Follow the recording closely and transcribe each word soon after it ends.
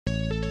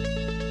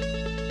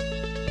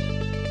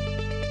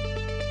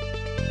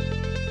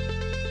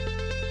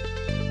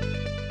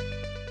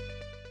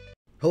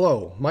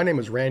Hello, my name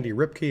is Randy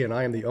Ripke and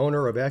I am the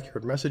owner of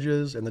Accurate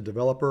Messages and the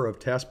developer of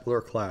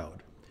TASbillerCloud.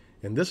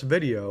 In this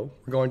video,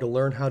 we're going to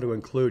learn how to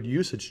include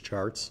usage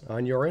charts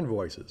on your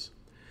invoices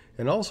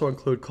and also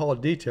include call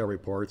detail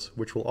reports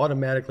which will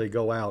automatically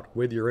go out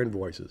with your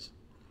invoices.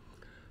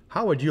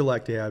 How would you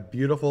like to have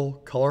beautiful,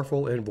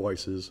 colorful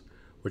invoices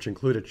which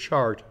include a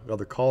chart of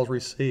the calls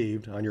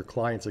received on your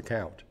client's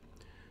account?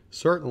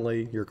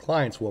 Certainly, your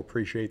clients will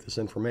appreciate this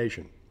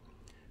information.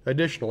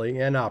 Additionally,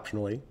 and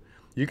optionally,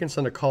 you can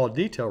send a call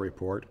detail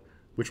report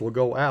which will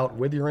go out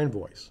with your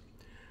invoice.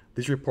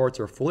 These reports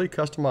are fully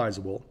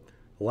customizable,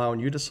 allowing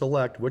you to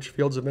select which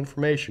fields of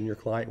information your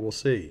client will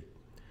see.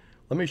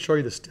 Let me show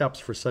you the steps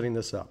for setting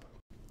this up.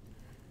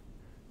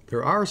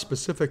 There are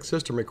specific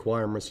system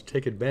requirements to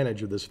take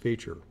advantage of this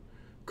feature.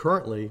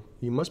 Currently,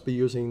 you must be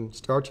using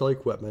StarTel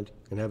equipment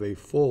and have a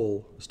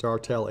full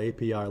StarTel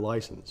API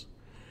license.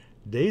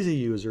 DAISY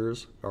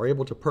users are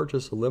able to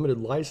purchase a limited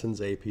license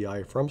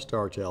API from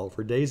StarTel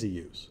for DAISY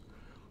use.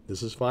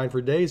 This is fine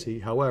for DAISY,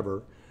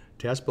 however,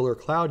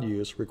 TASbillerCloud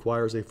use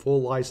requires a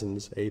full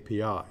license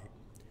API.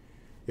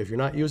 If you're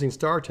not using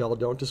StarTel,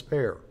 don't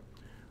despair.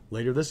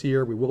 Later this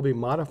year, we will be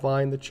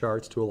modifying the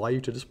charts to allow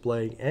you to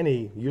display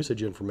any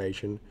usage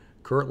information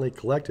currently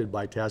collected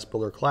by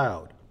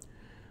TASbillerCloud.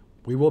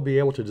 We will be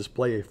able to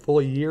display a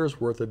full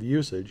year's worth of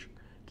usage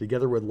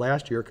together with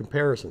last year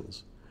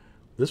comparisons.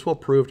 This will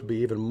prove to be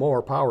even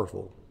more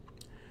powerful.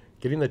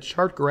 Getting the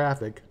chart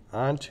graphic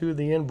onto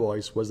the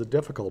invoice was the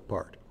difficult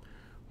part.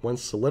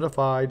 Once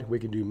solidified, we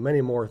can do many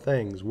more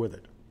things with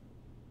it.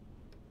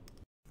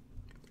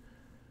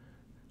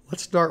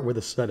 Let's start with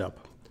the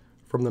setup.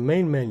 From the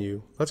main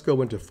menu, let's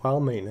go into File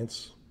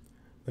Maintenance,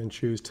 then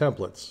choose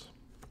Templates.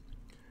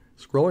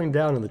 Scrolling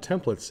down in the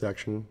Templates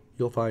section,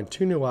 you'll find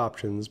two new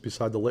options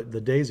beside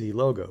the DAISY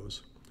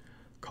logos: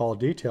 Call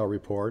Detail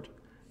Report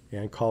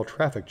and Call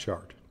Traffic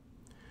Chart.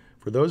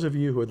 For those of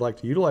you who would like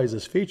to utilize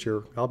this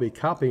feature, I'll be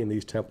copying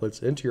these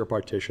templates into your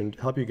partition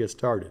to help you get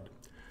started.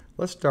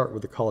 Let's start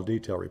with the Call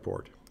Detail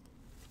Report.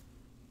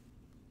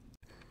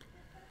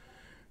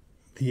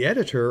 The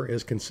editor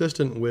is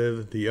consistent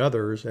with the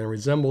others and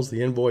resembles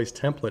the invoice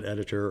template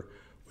editor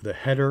with a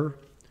header,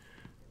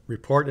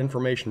 report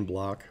information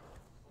block,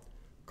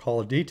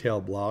 call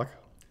detail block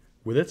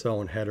with its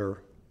own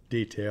header,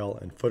 detail,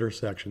 and footer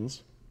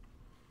sections,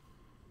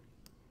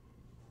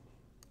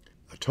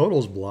 a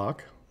totals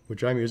block,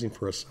 which I'm using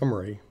for a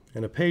summary,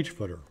 and a page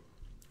footer.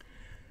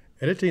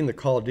 Editing the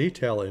call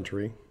detail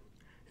entry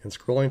and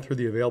scrolling through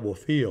the available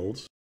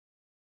fields,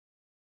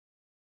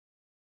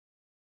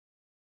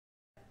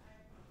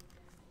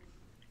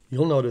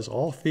 you'll notice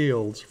all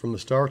fields from the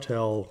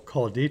StarTel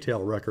call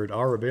detail record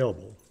are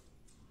available.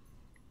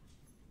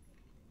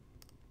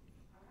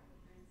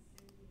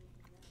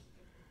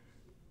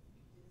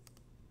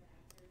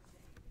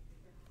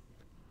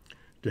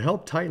 To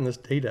help tighten this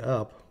data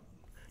up,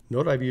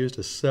 note I've used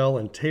a cell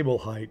and table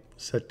height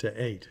set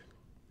to 8.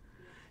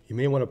 You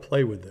may want to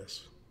play with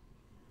this.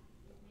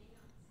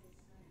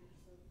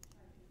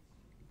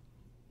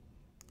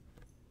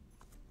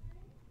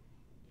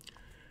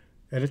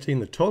 Editing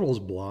the totals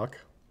block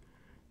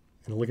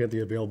and looking at the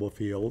available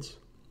fields,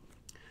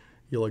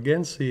 you'll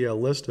again see a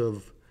list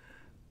of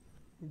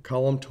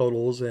column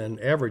totals and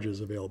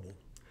averages available.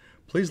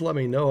 Please let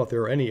me know if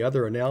there are any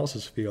other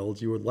analysis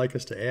fields you would like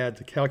us to add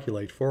to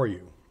calculate for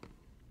you.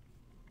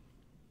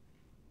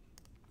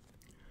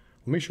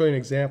 Let me show you an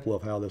example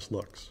of how this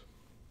looks.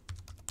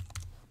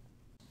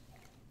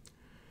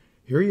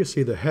 Here you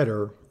see the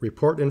header,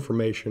 report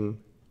information,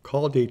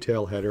 call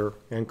detail header,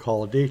 and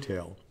call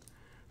detail.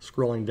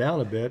 Scrolling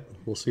down a bit,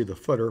 we'll see the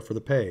footer for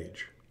the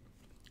page.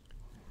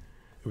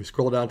 If we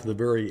scroll down to the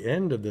very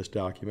end of this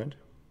document,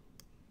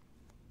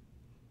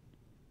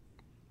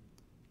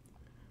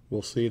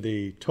 we'll see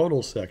the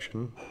totals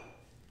section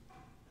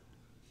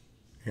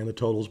and the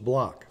totals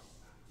block.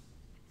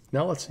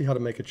 Now let's see how to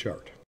make a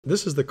chart.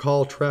 This is the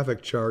call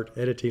traffic chart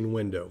editing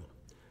window.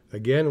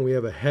 Again, we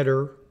have a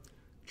header,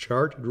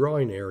 chart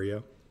drawing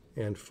area,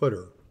 and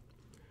footer.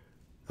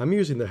 I'm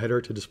using the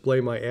header to display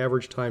my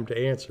average time to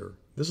answer.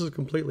 This is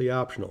completely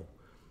optional.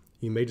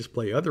 You may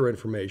display other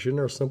information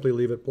or simply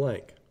leave it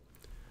blank.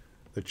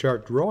 The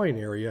chart drawing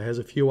area has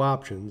a few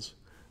options.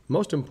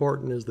 Most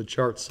important is the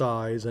chart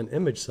size and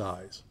image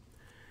size.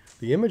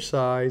 The image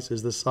size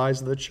is the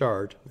size of the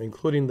chart,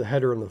 including the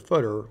header and the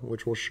footer,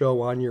 which will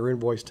show on your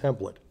invoice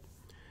template.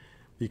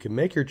 You can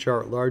make your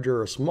chart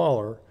larger or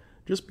smaller.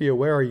 Just be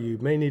aware you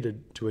may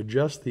need to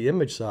adjust the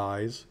image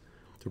size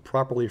to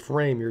properly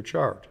frame your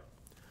chart.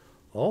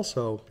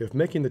 Also, if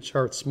making the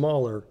chart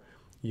smaller,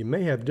 you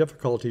may have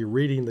difficulty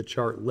reading the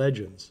chart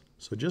legends,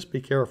 so just be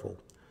careful.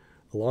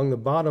 Along the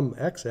bottom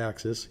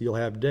x-axis, you'll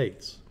have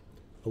dates.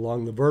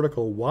 Along the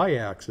vertical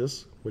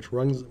y-axis, which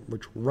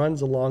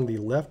runs along the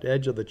left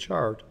edge of the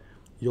chart,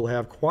 you'll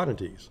have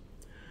quantities.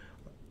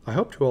 I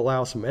hope to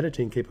allow some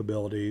editing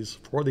capabilities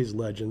for these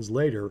legends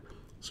later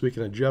so we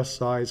can adjust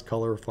size,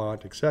 color,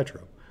 font,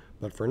 etc.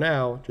 But for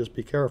now, just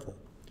be careful.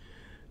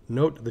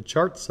 Note the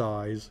chart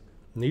size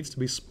needs to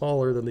be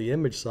smaller than the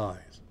image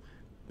size.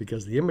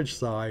 because the image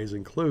size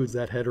includes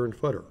that header and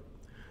footer.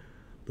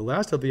 The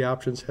last of the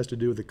options has to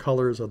do with the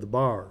colors of the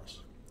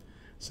bars.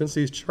 Since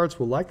these charts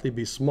will likely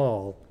be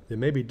small, it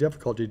may be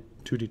difficult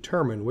to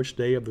determine which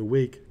day of the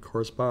week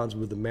corresponds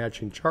with the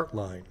matching chart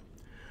line.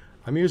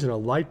 I'm using a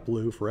light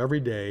blue for every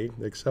day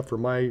except for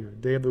my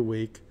day of the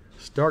week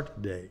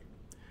start day,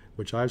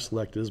 which I've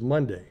selected as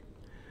Monday.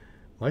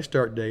 My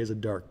start day is a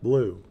dark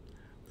blue.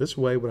 This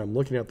way, when I'm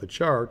looking at the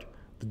chart,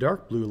 the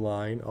dark blue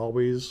line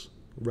always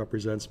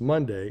represents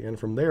Monday, and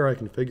from there I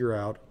can figure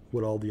out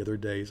what all the other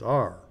days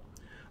are.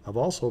 I've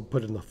also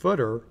put in the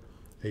footer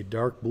a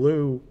dark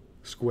blue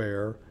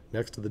square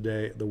next to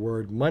the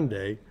word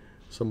Monday,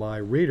 so my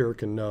reader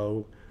can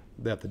know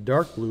that the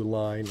dark blue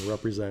line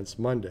represents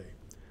Monday.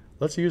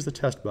 Let's use the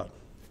test button.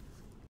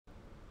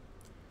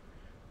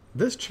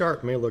 This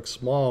chart may look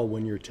small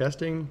when you're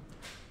testing,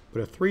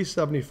 but a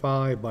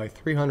 375 by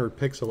 300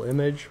 pixel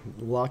image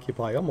will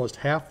occupy almost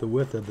half the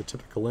width of the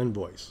typical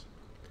invoice.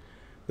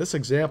 This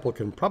example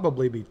can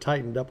probably be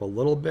tightened up a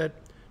little bit.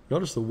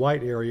 Notice the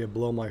white area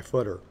below my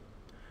footer.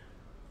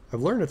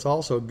 I've learned it's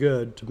also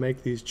good to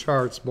make these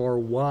charts more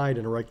wide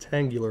and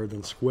rectangular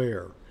than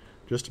square,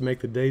 just to make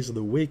the days of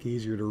the week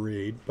easier to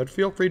read, but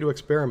feel free to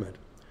experiment.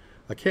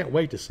 I can't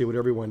wait to see what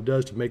everyone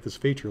does to make this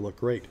feature look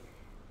great.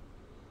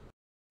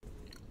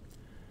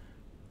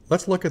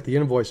 Let's look at the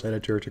invoice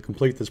editor to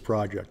complete this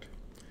project.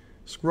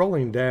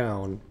 Scrolling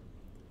down,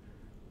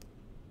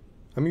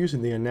 I'm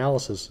using the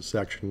analysis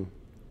section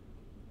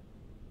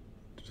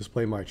to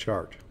display my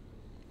chart.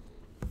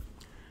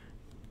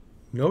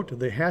 Note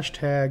the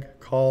hashtag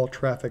call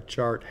traffic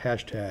chart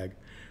hashtag.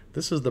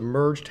 This is the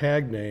merge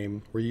tag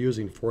name we're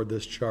using for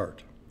this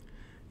chart.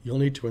 You'll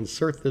need to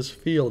insert this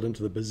field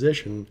into the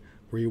position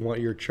where you want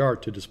your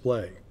chart to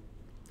display.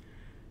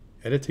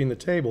 Editing the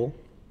table,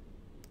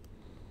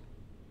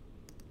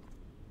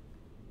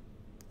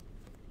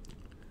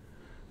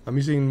 I'm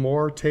using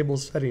more table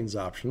settings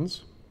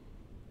options,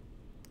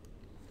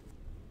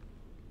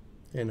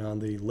 and on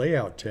the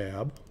layout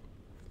tab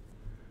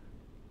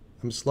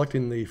I'm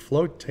selecting the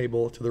float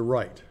table to the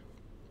right.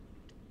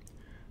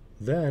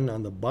 Then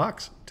on the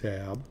box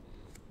tab,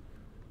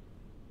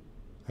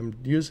 I'm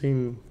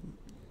using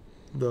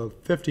the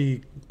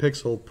 50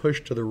 pixel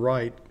push to the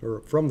right, or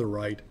from the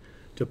right,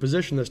 to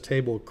position this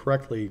table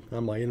correctly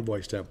on my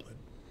invoice template.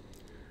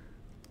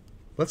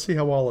 Let's see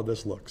how all of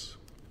this looks.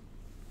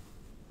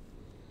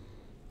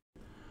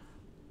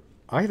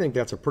 I think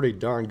that's a pretty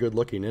darn good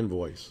looking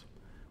invoice.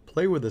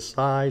 Play with the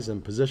size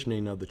and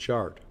positioning of the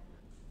chart.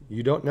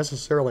 You don't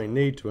necessarily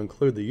need to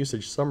include the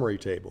usage summary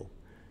table.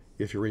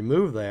 If you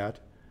remove that,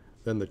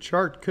 then the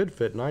chart could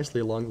fit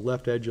nicely along the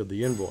left edge of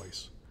the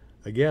invoice.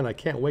 Again, I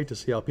can't wait to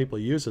see how people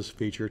use this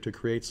feature to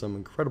create some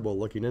incredible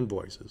looking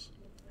invoices.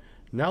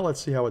 Now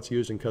let's see how it's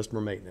used in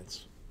customer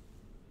maintenance.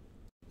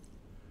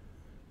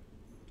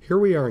 Here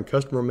we are in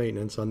customer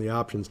maintenance on the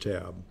Options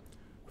tab.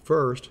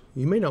 First,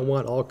 you may not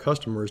want all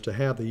customers to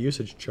have the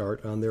usage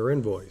chart on their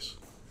invoice.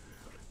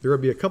 There will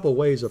be a couple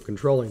ways of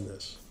controlling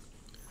this.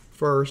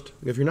 First,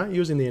 if you're not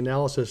using the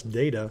analysis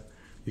data,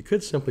 you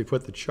could simply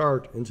put the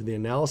chart into the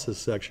analysis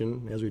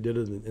section, as we did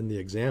in the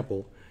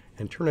example,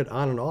 and turn it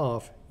on and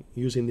off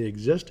using the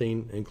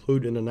existing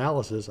Include in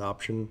Analysis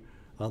option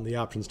on the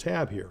Options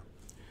tab here.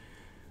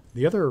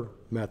 The other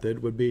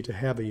method would be to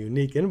have a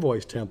unique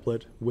invoice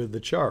template with the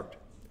chart.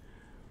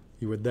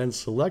 You would then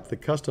select the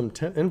custom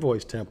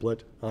invoice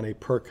template on a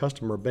per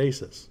customer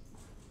basis.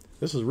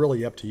 This is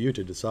really up to you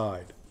to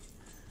decide.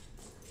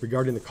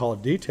 Regarding the call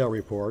detail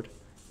report,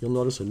 you'll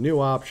notice a new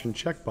option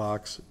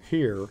checkbox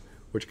here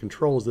which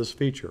controls this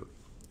feature.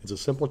 It's a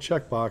simple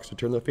checkbox to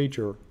turn the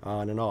feature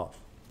on and off.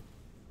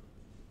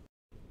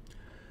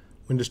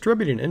 When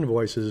distributing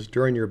invoices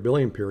during your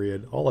billing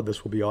period, all of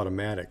this will be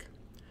automatic.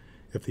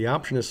 If the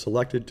option is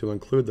selected to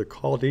include the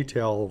call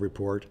detail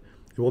report,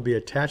 it will be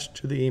attached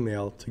to the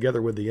email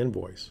together with the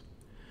invoice.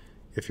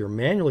 If you're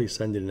manually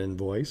sending an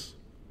invoice,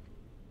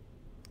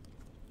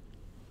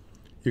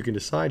 you can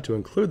decide to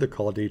include the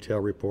call detail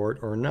report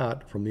or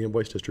not from the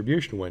invoice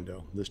distribution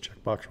window, this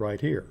checkbox right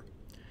here.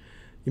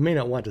 You may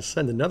not want to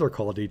send another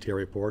call detail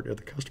report if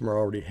the customer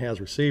already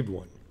has received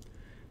one.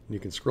 And you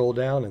can scroll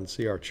down and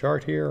see our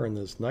chart here and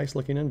this nice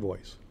looking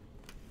invoice.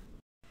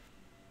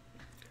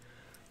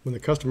 When the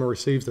customer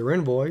receives their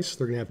invoice,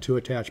 they're going to have two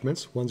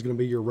attachments. One's going to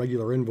be your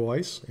regular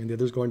invoice, and the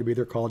other is going to be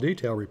their call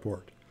detail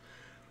report.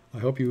 I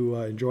hope you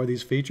enjoy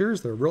these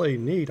features. They're really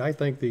neat. I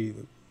think the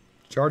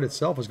chart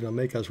itself is going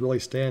to make us really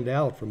stand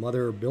out from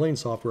other billing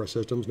software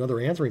systems and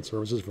other answering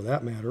services for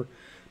that matter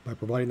by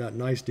providing that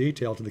nice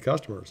detail to the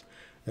customers.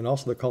 And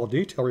also the call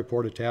detail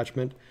report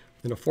attachment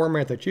in a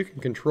format that you can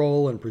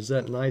control and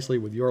present nicely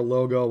with your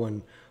logo,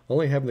 and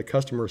only having the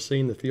customer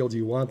seeing the fields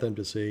you want them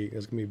to see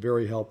is going to be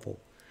very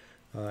helpful.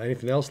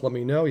 Anything else, let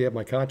me know. You have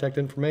my contact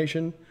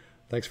information.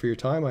 Thanks for your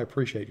time. I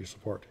appreciate your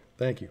support.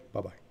 Thank you.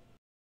 Bye-bye.